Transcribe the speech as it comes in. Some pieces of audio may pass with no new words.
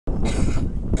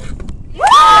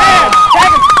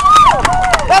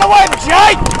That away,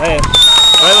 Jake! Hey,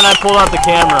 right when I pulled out the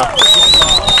camera.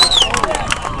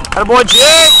 Attaboy,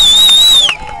 Jake!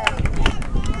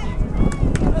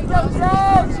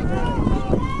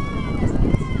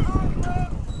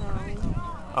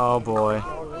 Oh boy.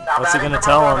 What's he gonna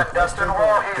tell him?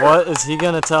 What is he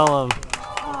gonna tell him?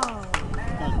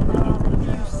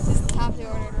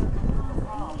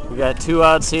 We got 2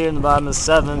 outs here in the bottom of the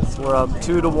 7th. We're up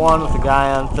 2-1 with a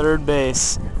guy on third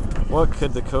base. What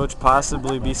could the coach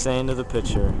possibly be saying to the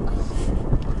pitcher?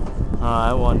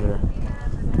 I wonder.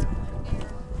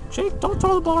 Jake, don't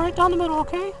throw the ball right down the middle,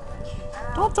 okay?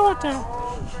 Don't throw it there.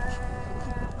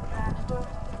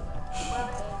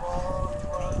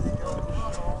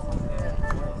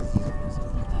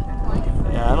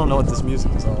 Yeah, I don't know what this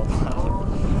music is all about.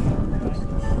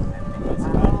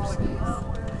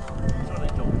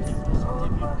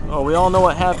 Oh, we all know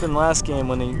what happened last game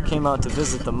when he came out to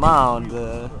visit the mound.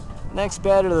 The next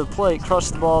batter to the plate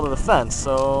crushed the ball to the fence,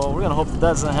 so we're going to hope that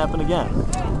doesn't happen again.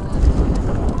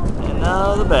 And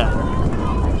now the batter.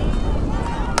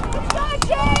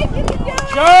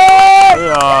 We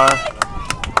are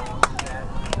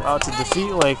about to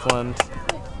defeat Lakeland.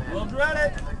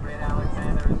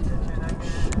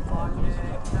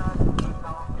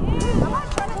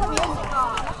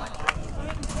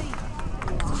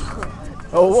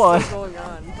 Oh, what?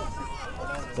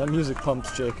 That music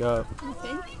pumps Jake up. You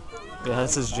think? Yeah,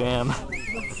 that's his jam.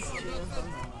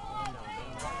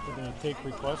 We're going to take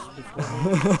requests before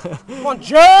we... Come on,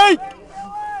 Jake!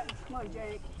 Come on,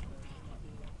 Jake.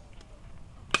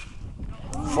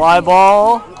 Fly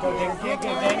ball. It's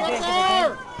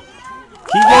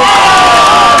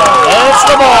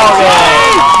the ball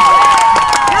game.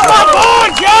 You're my boy,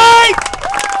 Jake!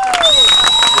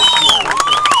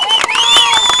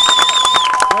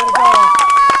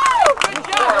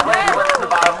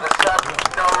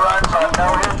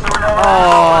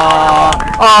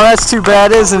 Oh, that's too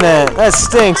bad, isn't it? That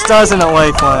stinks, doesn't it,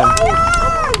 Lakeland?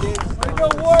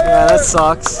 Yeah, that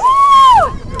sucks.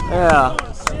 Yeah,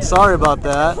 sorry about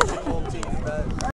that.